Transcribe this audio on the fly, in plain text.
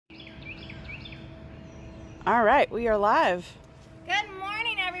All right, we are live. Good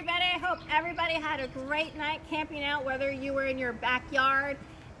morning, everybody. I hope everybody had a great night camping out, whether you were in your backyard,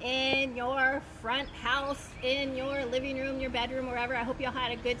 in your front house, in your living room, your bedroom, wherever. I hope you all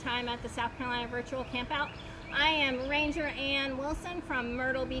had a good time at the South Carolina Virtual Campout. I am Ranger Ann Wilson from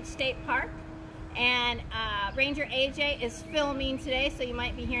Myrtle Beach State Park, and Ranger AJ is filming today, so you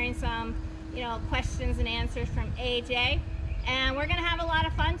might be hearing some, questions and answers from AJ. And we're gonna have a lot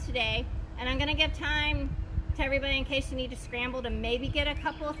of fun today, and I'm gonna give time to everybody in case you need to scramble to maybe get a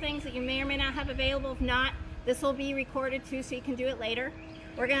couple of things that you may or may not have available. If not, this will be recorded too, so you can do it later.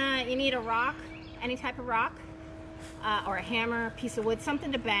 You need a rock, any type of rock, or a hammer, a piece of wood,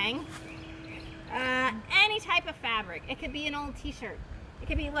 something to bang. Any type of fabric. It could be an old t-shirt. It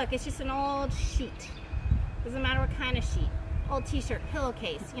could be, look, it's just an old sheet. Doesn't matter what kind of sheet. Old t-shirt,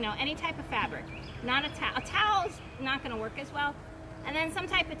 pillowcase, any type of fabric. Not a towel. A towel's not gonna work as well. And then some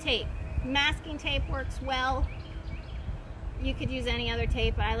type of tape. Masking tape works well. You could use any other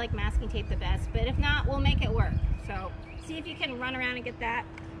tape, but I like masking tape the best. But if not, we'll make it work. So see if you can run around and get that.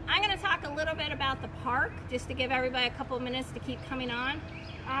 I'm gonna talk a little bit about the park, just to give everybody a couple of minutes to keep coming on.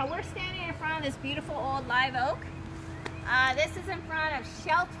 We're standing in front of this beautiful old live oak. This is in front of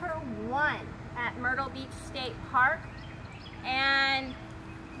Shelter 1 at Myrtle Beach State Park. And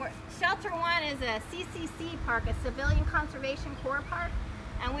Shelter 1 is a CCC park, a Civilian Conservation Corps park.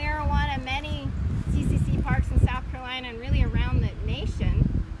 And we are one of many CCC parks in South Carolina and really around the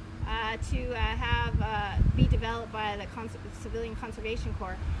nation to be developed by the Civilian Conservation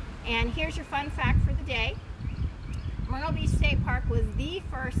Corps. And here's your fun fact for the day. Myrtle Beach State Park was the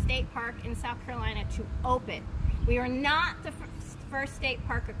first state park in South Carolina to open. We are not the first state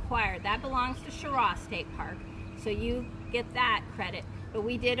park acquired. That belongs to Cheraw State Park, so you get that credit. But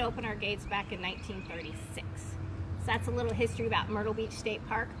we did open our gates back in 1936. So that's a little history about Myrtle Beach State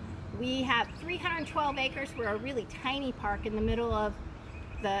Park. We have 312 acres. We're a really tiny park in the middle of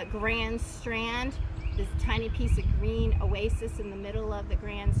the Grand Strand. This tiny piece of green oasis in the middle of the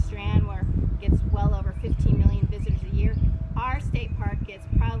Grand Strand where it gets well over 15 million visitors a year. Our state park gets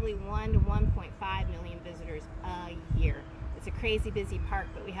probably 1 to 1.5 million visitors a year. It's a crazy busy park,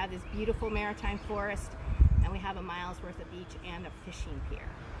 but we have this beautiful maritime forest, and we have a mile's worth of beach and a fishing pier.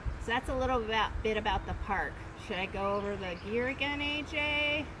 So that's a little bit about the park. Should I go over the gear again,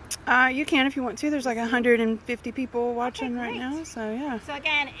 AJ? You can if you want to. There's like 150 people watching right now, so yeah. So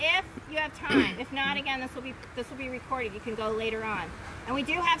again, if you have time, if not, again, this will be recorded. You can go later on. And we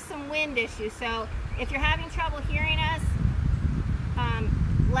do have some wind issues, so if you're having trouble hearing us,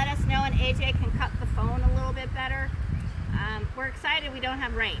 let us know, and AJ can cut the phone a little bit better. We're excited we don't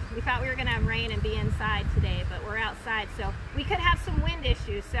have rain. We thought we were going to have rain and be inside today, but we're outside, so we could have some wind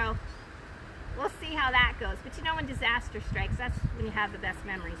issues. So we'll see how that goes. But when disaster strikes, that's when you have the best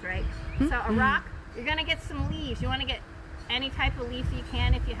memories, right? So a rock, you're going to get some leaves. You want to get any type of leaf you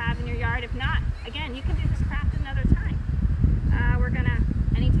can if you have in your yard. If not, again, you can do this craft another time. We're going to,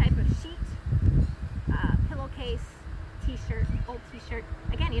 any type of sheet, pillowcase, t-shirt, old t-shirt.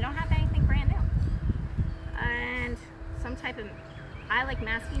 Again, you don't have anything brand new. And some type of, I like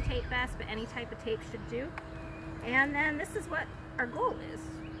masking tape best, but any type of tape should do. And then this is what our goal is.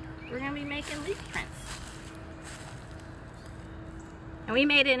 We're going to be making leaf prints. And we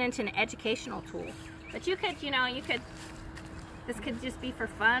made it into an educational tool. But you could, this could just be for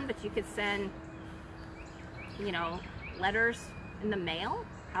fun, but you could send, letters in the mail.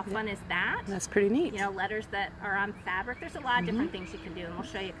 How fun is that? That's pretty neat. Letters that are on fabric. There's a lot of different things you can do, and we'll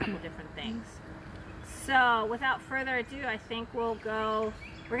show you a couple different things. So without further ado, I think we're going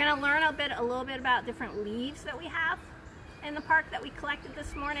to learn a little bit about different leaves that we have in the park that we collected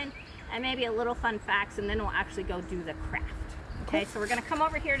this morning, and maybe a little fun facts, and then we'll actually go do the craft. Okay, so we're going to come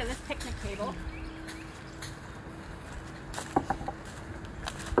over here to this picnic table.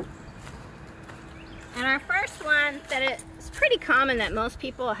 And our first one that it's pretty common that most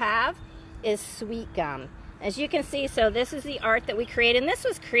people have is sweet gum. As you can see, so this is the art that we created, and this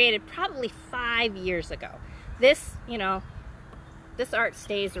was created probably 5 years ago. This, this art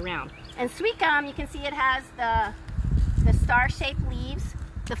stays around. And sweet gum, you can see it has the star-shaped leaves.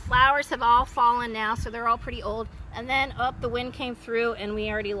 The flowers have all fallen now, so they're all pretty old. And then, the wind came through, and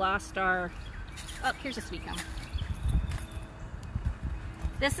we already lost our, here's a sweet gum.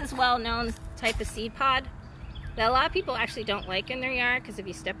 This is well-known type of seed pod that a lot of people actually don't like in their yard, because if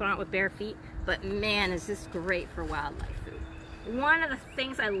you step on it with bare feet, but man, is this great for wildlife food. One of the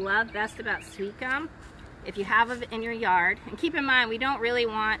things I love best about sweet gum, if you have it in your yard, and keep in mind, we don't really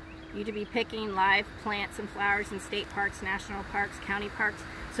want you to be picking live plants and flowers in state parks, national parks, county parks.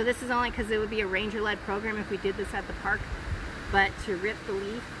 So this is only because it would be a ranger-led program if we did this at the park. But to rip the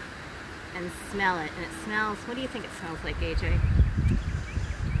leaf and smell it. And it smells, what do you think it smells like, AJ?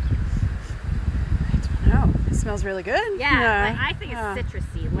 No, it smells really good. Yeah, I think it's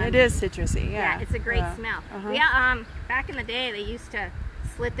citrusy. Lemony. It is citrusy, yeah. Yeah, it's a great smell. Yeah, back in the day, they used to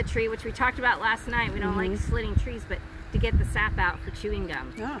slit the tree, which we talked about last night. We don't like slitting trees, but to get the sap out for chewing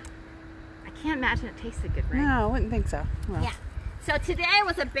gum. Oh. I can't imagine it tasted good, right? No, I wouldn't think so. Well. Yeah. So today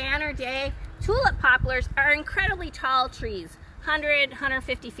was a banner day. Tulip poplars are incredibly tall trees, 100,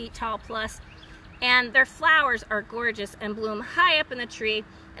 150 feet tall plus, and their flowers are gorgeous and bloom high up in the tree.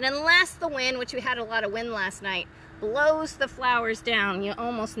 And unless the wind, which we had a lot of wind last night, blows the flowers down, you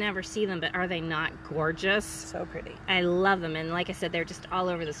almost never see them. But are they not gorgeous? So pretty. I love them. And like I said, they're just all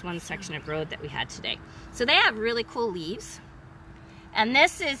over this one section of road that we had today. So they have really cool leaves. And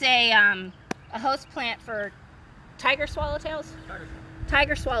this is a host plant for tiger swallowtails.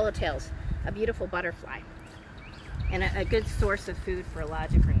 Tiger swallowtails, a beautiful butterfly. And a good source of food for a lot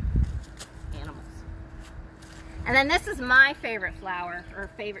of different animals. And then this is my favorite flower, or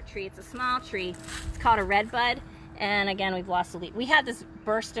favorite tree. It's a small tree. It's called a redbud. And again, we've lost the leaf. We had this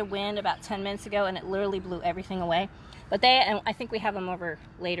burst of wind about 10 minutes ago, and it literally blew everything away. But and I think we have them over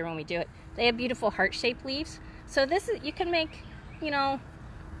later when we do it. They have beautiful heart-shaped leaves. So this is, you can make, you know,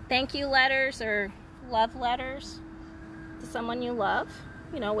 thank you letters or love letters to someone you love,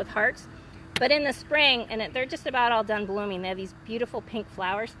 you know, with hearts. But in the spring, and they're just about all done blooming, they have these beautiful pink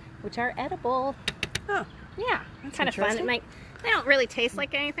flowers, which are edible. Oh. Yeah, it's kind of fun. They don't really taste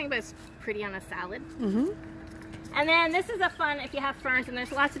like anything, but it's pretty on a salad. And then this is a fun, if you have ferns, and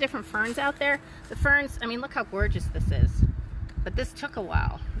there's lots of different ferns out there. The ferns, I mean, look how gorgeous this is. But this took a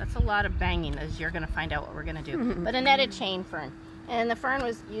while. That's a lot of banging, as you're going to find out what we're going to do. But a netted chain fern. And the fern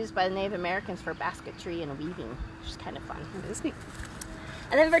was used by the Native Americans for basketry and weaving, which is kind of fun. It is neat.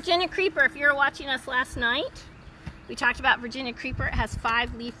 And then Virginia creeper, if you were watching us last night, we talked about Virginia creeper. It has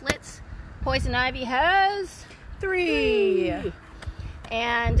 5 leaflets. Poison ivy has 3.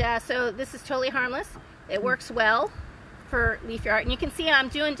 And so this is totally harmless. It works well for leaf art. And you can see I'm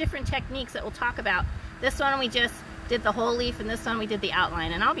doing different techniques that we'll talk about. This one we just did the whole leaf, and this one we did the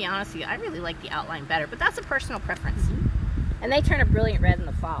outline. And I'll be honest with you, I really like the outline better, but that's a personal preference. And they turn a brilliant red in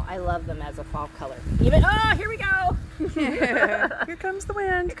the fall. I love them as a fall color. Even, oh, here we go. Here comes the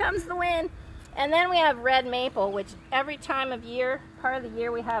wind. Here comes the wind. And then we have red maple, which every time of year, part of the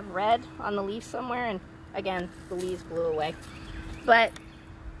year, we have red on the leaf somewhere. And again, the leaves blew away. But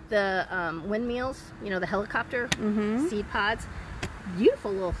the windmills, you know, the helicopter seed pods,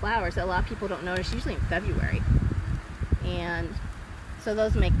 beautiful little flowers that a lot of people don't notice, usually in February. And so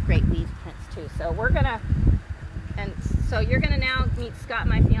those make great leaf prints too. So we're gonna, and so you're gonna now meet Scott,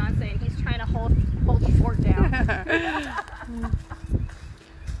 my fiance, and he's trying to hold the fork down.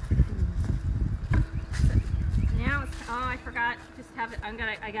 Now it's, oh, I forgot. Just have it.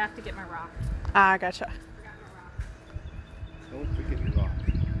 I have to get my rock. Ah, gotcha. I forgot my rock. Don't forget your rock.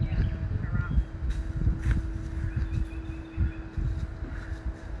 Yeah, my rock.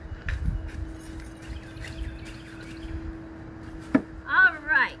 All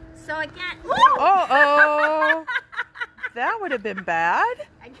right. So again. Oh, that would have been bad.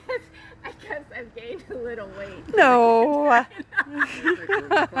 I guess I've gained a little weight. No.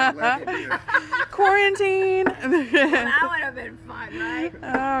 Quarantine. Well, that would have been fun, right?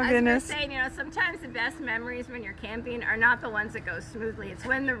 Oh, goodness. As we were saying, you know, sometimes the best memories when you're camping are not the ones that go smoothly. It's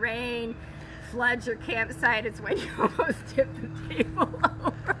when the rain floods your campsite. It's when you almost tip the table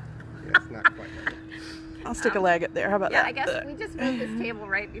over. Yeah, it's not quite right. I'll stick a leg up there. How about that? Yeah, I guess we just moved this table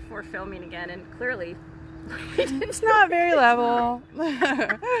right before filming again, and clearly it's not very level.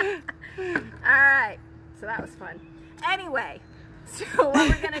 All right, so that was fun. Anyway, so what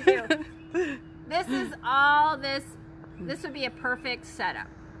we're gonna do, this is all this would be a perfect setup,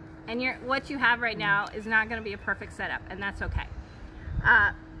 and what you have right now is not gonna be a perfect setup, and that's okay.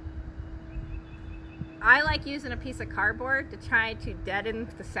 I like using a piece of cardboard to try to deaden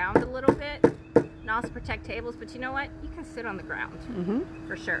the sound a little bit and also protect tables, but you know what? You can sit on the ground,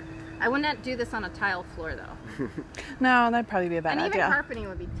 for sure. I wouldn't do this on a tile floor though. No, that'd probably be a bad idea. And idea. even carpeting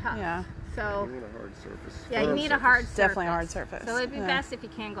would be tough. Yeah. So you need a hard surface. Yeah, you need a hard surface. Definitely a hard surface. So it'd be best if you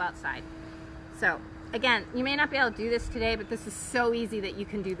can go outside. So again, you may not be able to do this today, but this is so easy that you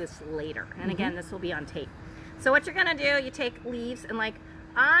can do this later. And again, this will be on tape. So what you're gonna do, you take leaves, and like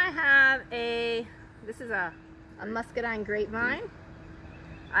I have this is a muscadine grapevine.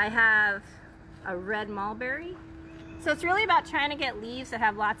 I have a red mulberry. So it's really about trying to get leaves that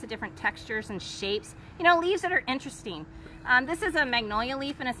have lots of different textures and shapes. You know, leaves that are interesting. This is a magnolia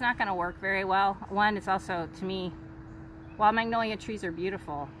leaf, and it's not going to work very well. One, it's also, to me, while magnolia trees are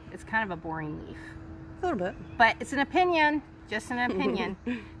beautiful, it's kind of a boring leaf. A little bit. But it's an opinion, just an opinion.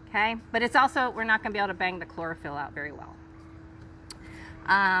 Okay, but it's also, we're not going to be able to bang the chlorophyll out very well.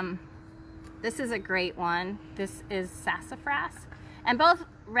 This is a great one. This is sassafras. And both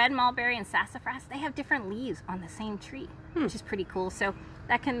red mulberry and sassafras, they have different leaves on the same tree, which is pretty cool. So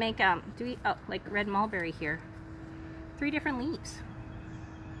that can make, like red mulberry here, 3 different leaves.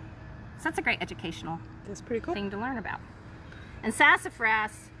 So that's a great educational thing to learn about. And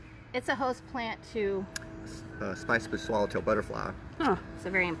sassafras, it's a host plant to Spice bush swallowtail butterfly. Huh.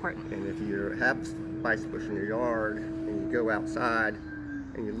 So very important. And if you have spice bush in your yard and you go outside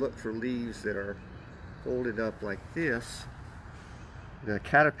and you look for leaves that are folded up like this, the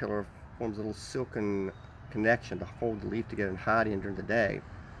caterpillar forms a little silken connection to hold the leaf together and hide in during the day.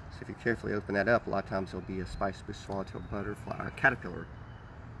 So if you carefully open that up, a lot of times there'll be a spice bush swallowtail butterfly, a caterpillar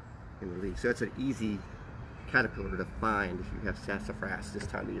in the leaf. So it's an easy caterpillar to find if you have sassafras this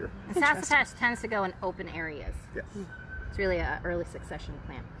time of year. And sassafras tends to go in open areas. Yes. It's really an early succession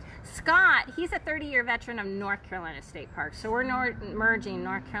plant. Scott, he's a 30-year veteran of North Carolina State Park. So we're merging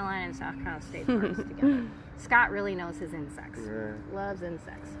North Carolina and South Carolina State Parks together. Scott really knows his insects. Yeah. Loves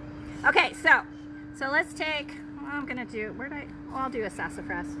insects. Okay, so let's take, I'm gonna do, I'll do a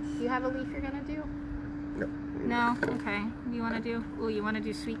sassafras. Do you have a leaf you're gonna do? No. No? Okay. You wanna do, you wanna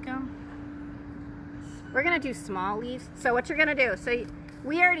do sweet gum? We're gonna do small leaves. So what you're gonna do, so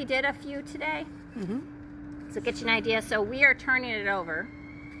we already did a few today. So get you an idea. So we are turning it over.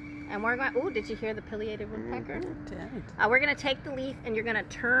 And we're going, did you hear the pileated woodpecker? We're gonna take the leaf and you're gonna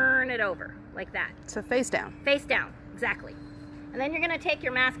turn it over like that. So face down. Face down, exactly. And then you're gonna take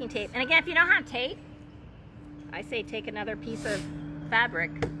your masking tape. And again, if you don't have tape, I say take another piece of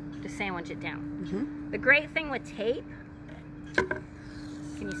fabric to sandwich it down. The great thing with tape, can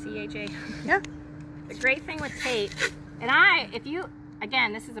you see, AJ? Yeah. The great thing with tape, and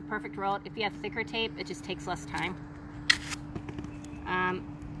again, this is a perfect roll. If you have thicker tape, it just takes less time.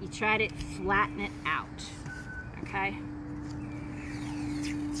 You try to flatten it out, okay?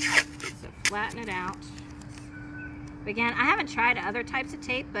 So flatten it out. Again, I haven't tried other types of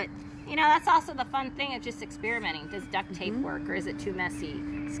tape, but you know, that's also the fun thing of just experimenting. Does duct tape work, or is it too messy?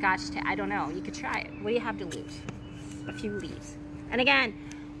 Scotch tape, I don't know. You could try it. What do you have to lose? A few leaves. And again,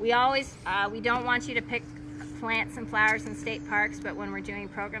 we always, we don't want you to pick plants and flowers in state parks, but when we're doing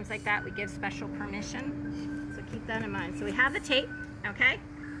programs like that, we give special permission. So keep that in mind. So we have the tape, okay?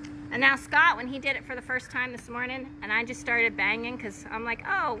 And now Scott, when he did it for the first time this morning, and I just started banging, because I'm like,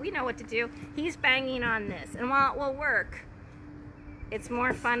 oh, we know what to do. He's banging on this. And while it will work, it's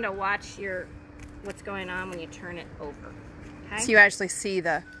more fun to watch what's going on when you turn it over. Okay? So you actually see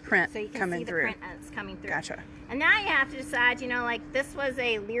the print so you can coming see the through. print as it's coming through. Gotcha. And now you have to decide, you know, like this was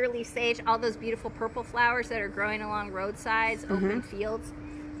a leer leaf sage, all those beautiful purple flowers that are growing along roadsides, open fields.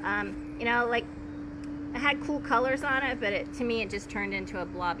 You know, like it had cool colors on it, but to me it just turned into a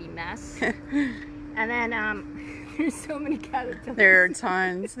blobby mess. And then there's so many caterpillars. There are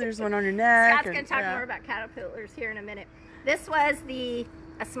tons. There's one on your neck. Scott's going to talk more about caterpillars here in a minute. This was a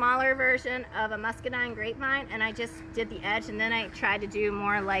smaller version of a muscadine grapevine, and I just did the edge, and then I tried to do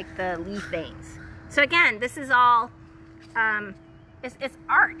more like the leaf veins. So again, this is all, it's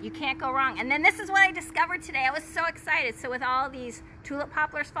art. You can't go wrong. And then this is what I discovered today. I was so excited. So with all these tulip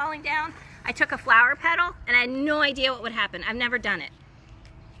poplars falling down, I took a flower petal, and I had no idea what would happen. I've never done it.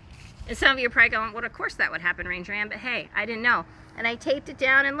 And some of you are probably going, well, of course that would happen, Ranger Ann, but hey, I didn't know. And I taped it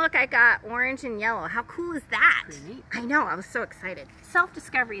down, and look, I got orange and yellow. How cool is that? Pretty neat. I know, I was so excited.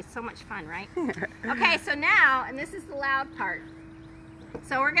 Self-discovery is so much fun, right? Okay, so now, and this is the loud part.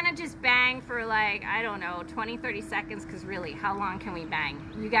 So we're gonna just bang for like, I don't know, 20, 30 seconds, because really, how long can we bang?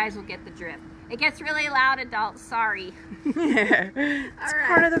 You guys will get the drift. It gets really loud, adults, sorry. It's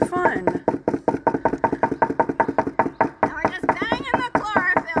part of the fun. And we're just banging the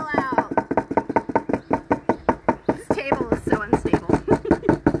chlorophyll out. This table is so unstable.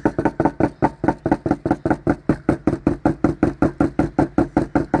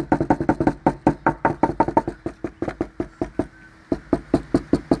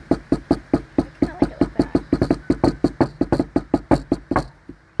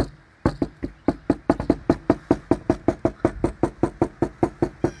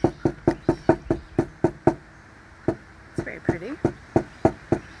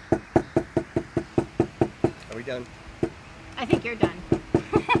 Are we done? I think you're done.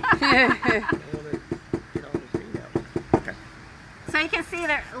 Okay. So you can see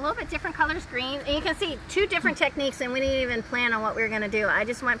they're a little bit different colors, green. And you can see 2 different techniques, and we didn't even plan on what we were going to do. I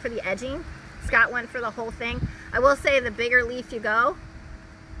just went for the edging. Scott went for the whole thing. I will say the bigger leaf you go,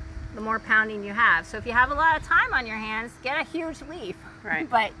 the more pounding you have. So if you have a lot of time on your hands, get a huge leaf. Right.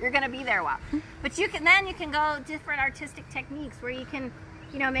 But you're going to be there a while. But you can go different artistic techniques where you can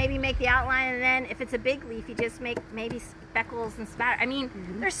you know, maybe make the outline, and then if it's a big leaf, you just make maybe speckles and spatter. I mean,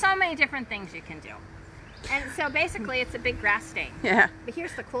 there's so many different things you can do. And so basically it's a big grass stain. Yeah. But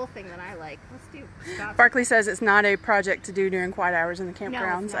here's the cool thing that I like. Let's do Scott's. Barkley says it's not a project to do during quiet hours in the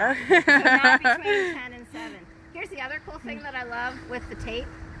campground. No, it's not. Not between 10 and 7. Here's the other cool thing that I love with the tape.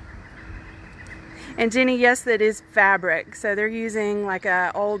 And Jenny, yes, that is fabric. So they're using like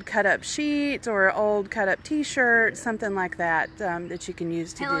a old cut up sheet or an old cut up t-shirt, something like that, that you can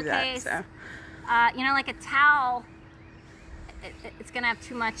use to do that. So. You know, like a towel, it's going to have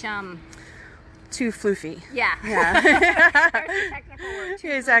too much... Too floofy. Yeah. Yeah. There's a technical word. Too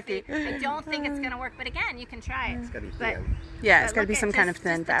exactly. floofy. I don't think it's going to work, but again, you can try it. It's got to be thin. Yeah, it's got to be some kind of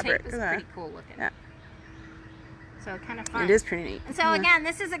thin fabric. It's pretty cool looking. Yeah. So kind of fun. It is pretty neat. And so again,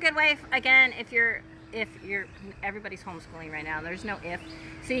 this is a good way, again, if you're everybody's homeschooling right now, there's no if.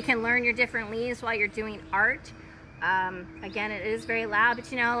 So you can learn your different leaves while you're doing art. Again, it is very loud, but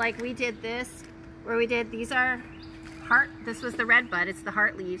you know, like we did this, where we did, these are heart, this was the red bud, it's the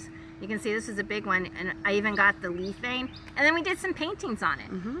heart leaves. You can see this is a big one, and I even got the leaf vein. And then we did some paintings on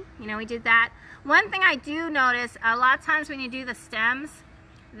it. You know, we did that. One thing I do notice, a lot of times when you do the stems,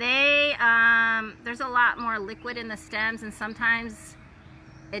 they there's a lot more liquid in the stems, and sometimes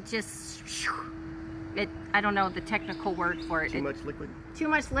it just, I don't know the technical word for it. Too much liquid? Too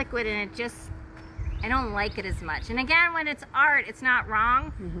much liquid, and it just, I don't like it as much. And again, when it's art, it's not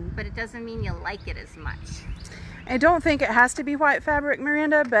wrong, but it doesn't mean you like it as much. I don't think it has to be white fabric,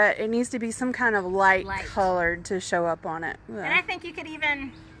 Miranda, but it needs to be some kind of light colored to show up on it. And I think you could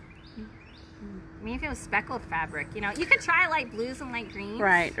even, I mean, if it was speckled fabric, you know, you could try light blues and light greens.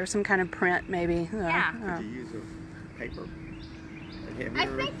 Right, or some kind of print, maybe. Yeah. Could you use a paper? I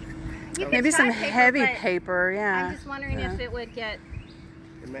think you could maybe try some heavy but paper, yeah. I'm just wondering if it would get...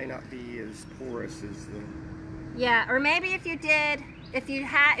 It may not be as porous as the... Yeah, or maybe if you did, if you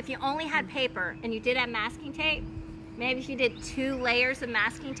only had paper and you did have masking tape, maybe if you did 2 layers of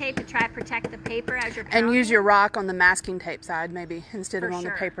masking tape to try to protect the paper as you're pounding. And use your rock on the masking tape side, maybe, instead of on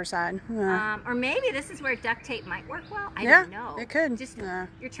the paper side. Or maybe this is where duct tape might work well. I don't know. It could. Just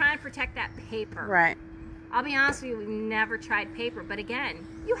you're trying to protect that paper. Right. I'll be honest with you, we've never tried paper, but again,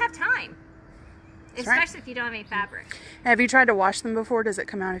 you have time. Especially if you don't have any fabric. Have you tried to wash them before? Does it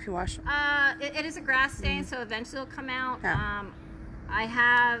come out if you wash them? It is a grass stain, so eventually it'll come out. Yeah.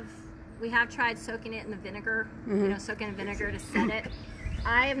 We have tried soaking it in the vinegar, you know, soaking in vinegar to set it.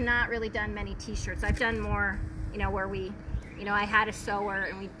 I have not really done many t-shirts. I've done more, you know, where we, you know, I had a sewer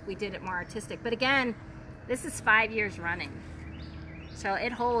and we did it more artistic. But again, this is 5 years running. So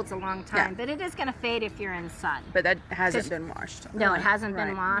it holds a long time, but it is going to fade if you're in the sun. But that hasn't been washed. No, it hasn't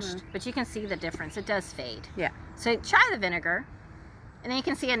been washed, but you can see the difference. It does fade. Yeah. So try the vinegar, and then you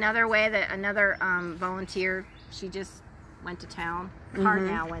can see another way that another volunteer, she just went to town. Hard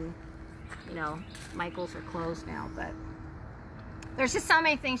now when, you know, Michael's are closed now, but there's just so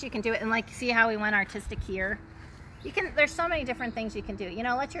many things you can do. And like, see how we went artistic here? You can. There's so many different things you can do. You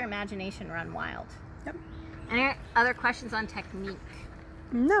know, let your imagination run wild. Yep. Any other questions on technique?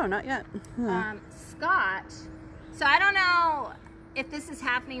 No, not yet. Scott, so I don't know if this is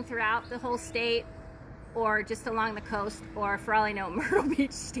happening throughout the whole state or just along the coast, or for all I know, Myrtle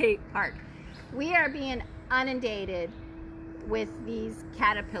Beach State Park. We are being inundated with these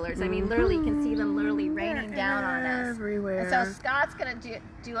caterpillars. I mean, literally, you can see them literally raining down on us. Everywhere. And so Scott's going to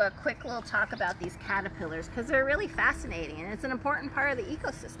do a quick little talk about these caterpillars because they're really fascinating and it's an important part of the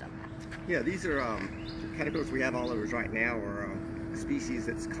ecosystem. Yeah, these are caterpillars we have all over right now are a species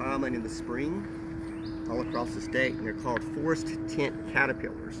that's common in the spring all across the state, and they're called forest tent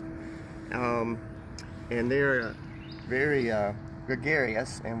caterpillars. And they're very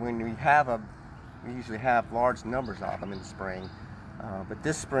gregarious, and when we usually have large numbers of them in the spring. But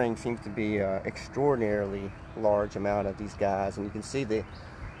this spring seems to be an extraordinarily large amount of these guys, and you can see we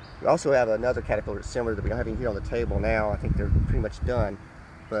also have another caterpillar that's similar that we don't have here on the table now. I think they're pretty much done.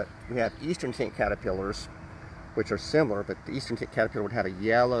 But we have eastern tent caterpillars, which are similar, but the eastern tent caterpillar would have a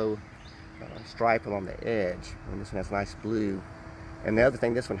yellow stripe along the edge, and this one has nice blue. And the other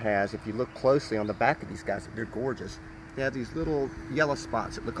thing this one has, if you look closely on the back of these guys, they're gorgeous. They have these little yellow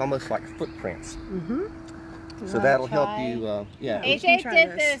spots that look almost like footprints. So that'll help you, yeah.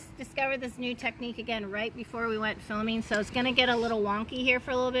 AJ discovered this new technique again right before we went filming, so it's going to get a little wonky here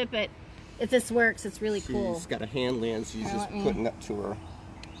for a little bit, but if this works, it's really cool. She's got a hand lens she's just putting up to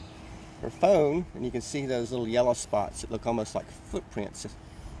her phone, and you can see those little yellow spots that look almost like footprints.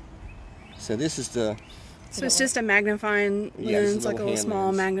 So this is the... So it's just a magnifying lens, like a little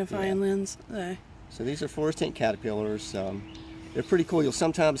small magnifying lens. So these are forest tent caterpillars. They're pretty cool. You'll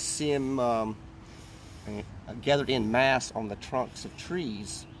sometimes see them gathered in mass on the trunks of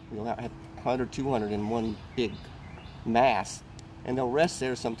trees. You'll have 100, 200 in one big mass, and they'll rest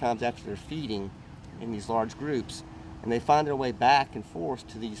there sometimes after they're feeding in these large groups, and they find their way back and forth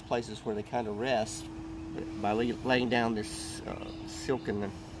to these places where they kind of rest by laying down this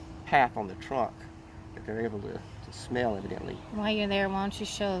silken path on the trunk that they're able to smell, evidently. While you're there, why don't you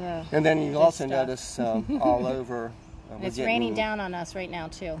show the... And then you also notice all over... it's raining down on us right now,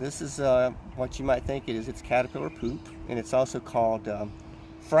 too. This is what you might think it is. It's caterpillar poop, and it's also called...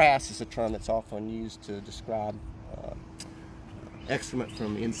 frass is a term that's often used to describe excrement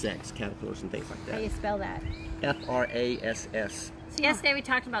from insects, caterpillars, and things like that. How do you spell that? F-R-A-S-S. So yesterday we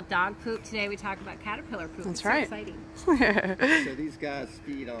talked about dog poop. Today we talked about caterpillar poop. That's it's right. So exciting. So these guys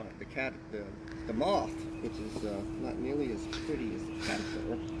feed on the moth, which is not nearly as pretty as the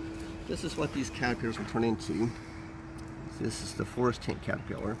caterpillar. This is what these caterpillars will turn into. This is the forest tent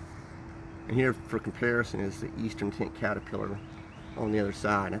caterpillar. And here, for comparison, is the eastern tent caterpillar on the other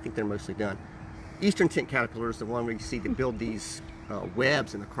side. I think they're mostly done. Eastern tent caterpillar is the one where you see that build these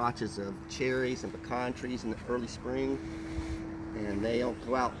webs in the crotches of cherries and pecan trees in the early spring, and they'll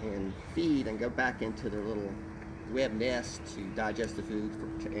go out and feed and go back into their little web nest to digest the food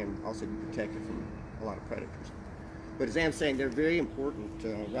and also be protected from a lot of predators. But as I'm saying, they're very important.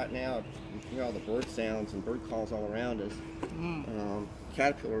 Right now, you can hear all the bird sounds and bird calls all around us.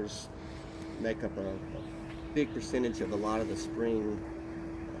 Caterpillars make up a big percentage of a lot of the spring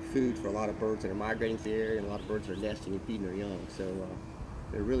food for a lot of birds that are migrating to the area, and a lot of birds are nesting and feeding their young. So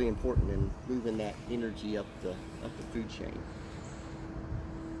they're really important in moving that energy up the food chain.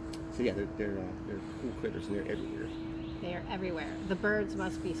 So yeah, they're cool critters, and they're everywhere. They are everywhere. The birds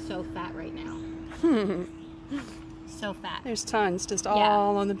must be so fat right now. So fat. There's tons just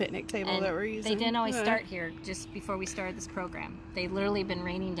all on the picnic table that we're using. They didn't always start here just before we started this program. They've literally been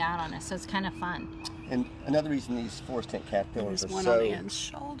raining down on us, so it's kind of fun. And another reason these forest tent caterpillars are one so on Ann's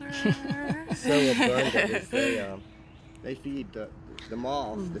shoulder. so abundant is they feed the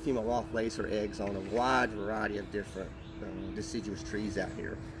moth. The female moth lays her eggs on a wide variety of different deciduous trees out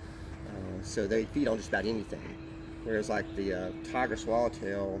here. So they feed on just about anything. Whereas like the tiger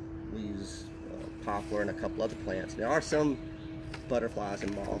swallowtail, we use poplar and a couple other plants. There are some butterflies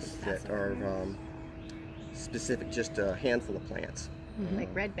and moths that are specific, just a handful of plants. Like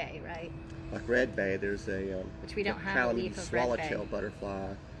red bay, right? Like red bay, there's a which we don't have a leaf of red bay. swallowtail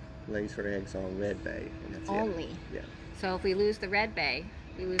butterfly lays her eggs on red bay, and that's Only. it. Yeah. So if we lose the red bay,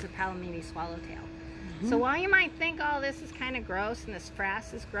 we lose a palomini swallowtail. So while you might think all this is kind of gross and this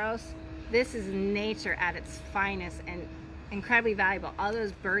frass is gross, this is nature at its finest and incredibly valuable. All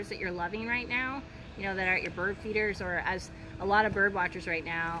those birds that you're loving right now, you know, that are at your bird feeders, or as a lot of bird watchers right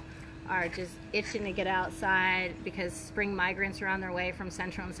now are just itching to get outside because spring migrants are on their way from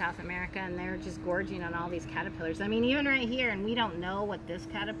Central and South America, and they're just gorging on all these caterpillars. I mean, even right here, and we don't know what this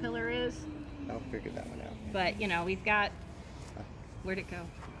caterpillar is. I'll figure that one out. But, you know, we've got, where'd it go?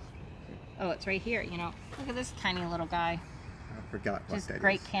 Oh, it's right here, you know. Look at this tiny little guy. I forgot what Just that is.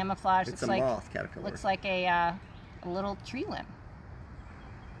 great camouflage. It's a moth caterpillar. Looks like a little tree limb.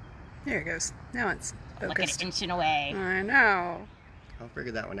 There it goes. Now it's focused. Look at it inching away. I know. I'll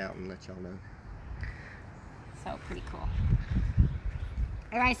figure that one out and let y'all know. So pretty cool.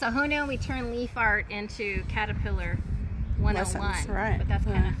 All right, so who knew we turn leaf art into Caterpillar 101? Lessons, right. But that's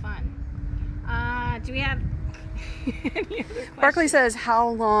kind of fun. Do we have any other questions? Barkley says, how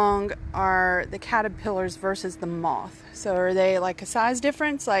long are the caterpillars versus the moth? So are they like a size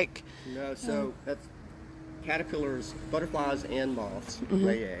difference? Like No, so that's caterpillars, butterflies and moths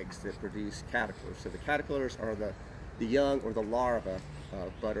lay eggs that produce caterpillars. So the caterpillars are the young or the larvae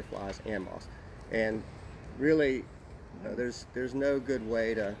of butterflies and moths. And really, there's no good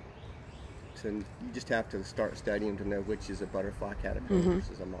way to you just have to start studying to know which is a butterfly caterpillar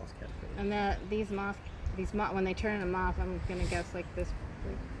versus a moth caterpillar. And these moth, when they turn into moth, I'm gonna guess like this.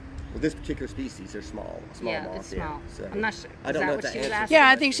 Well, this particular species, they're small Yeah, moths. it's small. So I'm not sure. I don't Is know that if what that she was answers asking? yeah,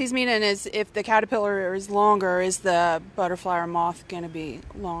 I think she's meaning is if the caterpillar is longer, is the butterfly or moth going to be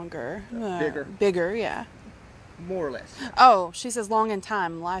longer? Bigger. Bigger, yeah. More or less. Oh, she says long in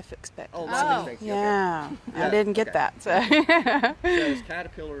time, life expectancy. Oh, life expectancy, okay. Yeah, Yeah, I didn't get okay. that. So. So as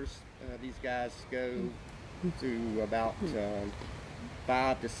caterpillars, these guys go through about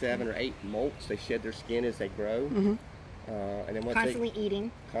 5 to 7 or 8 molts. They shed their skin as they grow. And then once Constantly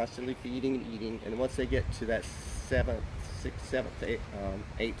eating. Constantly feeding and eating. And once they get to that 7th, 6th, 7th,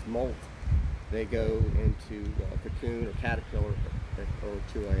 8th molt, they go into a cocoon or caterpillar or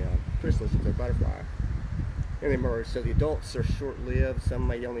to a chrysalis of their butterfly. And they emerge. So the adults are short-lived. Some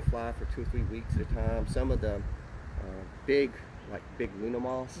may only fly for 2 or 3 weeks at a time. Some of the big Luna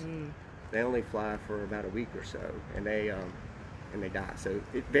moths they only fly for about a week or so, and they die. So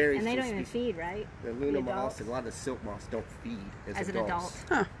it varies. And they don't even feed, right? The Luna moths and a lot of the silk moths don't feed as an adults.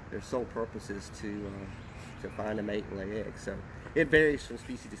 adult. Huh. Their sole purpose is to find a mate and lay eggs. So it varies from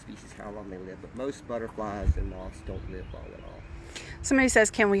species to species how long they live, but most butterflies and moths don't live long at all. Somebody says,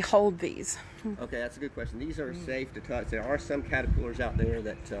 can we hold these? Okay, that's a good question. These are safe to touch. There are some caterpillars out there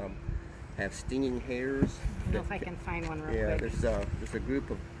that have stinging hairs. I don't know if I can find one real Yeah, quick. there's a group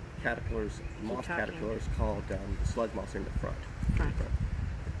of caterpillars, moth caterpillars called slug moths in the front.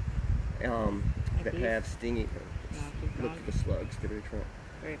 That these? have stinging. No, keep Look going. for the slugs. Get very front.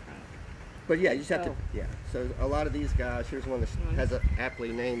 Very front. But yeah, you just have to. Oh. Yeah. So a lot of these guys. Here's one that has a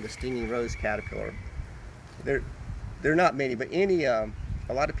aptly named the stinging rose caterpillar. They're not many, but any. A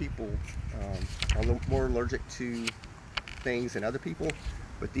lot of people are a little more allergic to things than other people,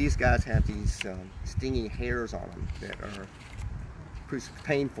 but these guys have these stinging hairs on them that are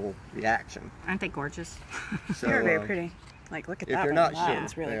painful reaction. Aren't they gorgeous? So, They're very pretty. Like, look at If that you're one. not Wow, sure,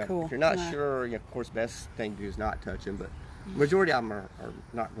 it's really yeah, cool. If you're not Yeah. sure, of course, best thing to do is not touch them. But majority of them are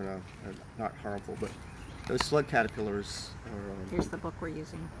not harmful. But those slug caterpillars are. Here's the book we're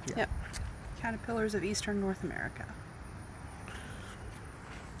using. Yeah. Yep. Caterpillars of Eastern North America.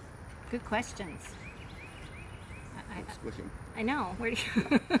 Good questions. Squishing. I know. Where do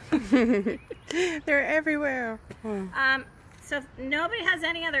you... They're everywhere. So if nobody has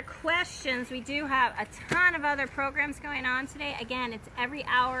any other questions, we do have a ton of other programs going on today. Again, it's every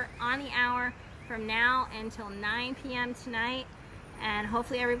hour on the hour from now until 9 p.m. tonight. And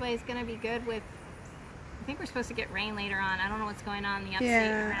hopefully everybody's going to be good with... I think we're supposed to get rain later on. I don't know what's going on in the upstate.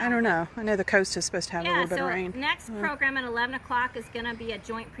 Yeah, around, I don't know. I know the coast is supposed to have a little bit so of rain. next program at 11 o'clock is going to be a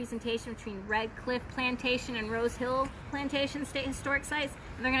joint presentation between Red Cliff Plantation and Rose Hill Plantation State Historic Sites.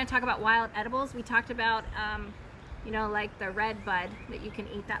 And they're going to talk about wild edibles. We talked about, like the red bud, that you can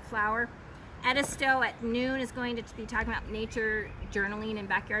eat that flower. Edisto at noon is going to be talking about nature journaling and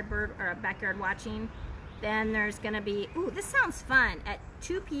backyard watching. Then there's going to be, this sounds fun, at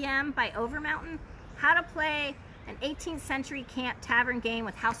 2 p.m. by Overmountain, how to play an 18th century camp tavern game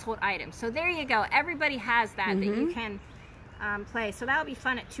with household items. So there you go. Everybody has that that you can play. So that'll be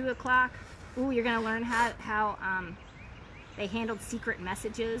fun at 2 o'clock. You're going to learn how they handled secret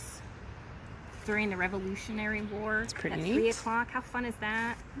messages during the Revolutionary War. That's pretty at neat. 3 o'clock. How fun is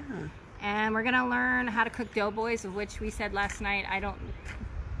that? Yeah. And we're going to learn how to cook doughboys, of which we said last night, I don't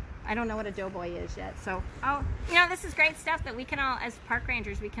know what a doughboy is yet. So, this is great stuff that we can all, as park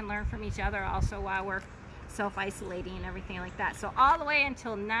rangers, we can learn from each other also while we're self-isolating and everything like that. So all the way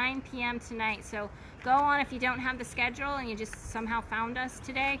until 9 p.m. tonight. So go on, if you don't have the schedule and you just somehow found us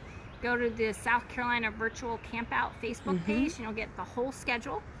today, go to the South Carolina Virtual Campout Facebook page and you'll get the whole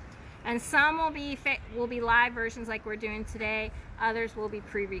schedule. And some will be live versions like we're doing today. Others will be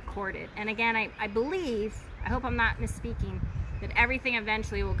pre-recorded. And again, I believe, I hope I'm not misspeaking, that everything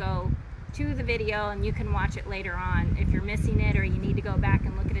eventually will go to the video and you can watch it later on. If you're missing it or you need to go back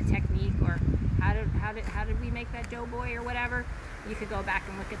and look at a technique or how did we make that doughboy or whatever, you could go back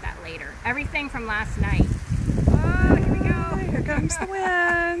and look at that later. Everything from last night. Oh, here we go. Here comes the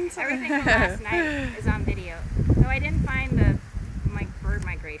wind. Everything from last night is on video. So I didn't find my bird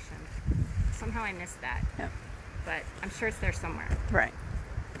migration. Somehow I missed that. Yep. But I'm sure it's there somewhere. Right.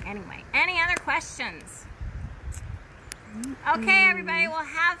 Anyway, any other questions? Okay, everybody, well,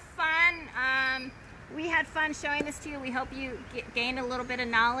 have fun. We had fun showing this to you. We hope you gained a little bit of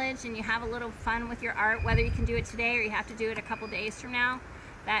knowledge and you have a little fun with your art, whether you can do it today or you have to do it a couple days from now.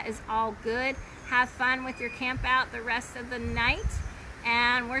 That is all good. Have fun with your camp out the rest of the night.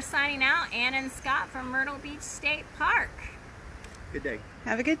 And we're signing out, Ann and Scott from Myrtle Beach State Park. Good day.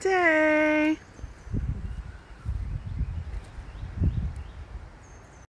 Have a good day.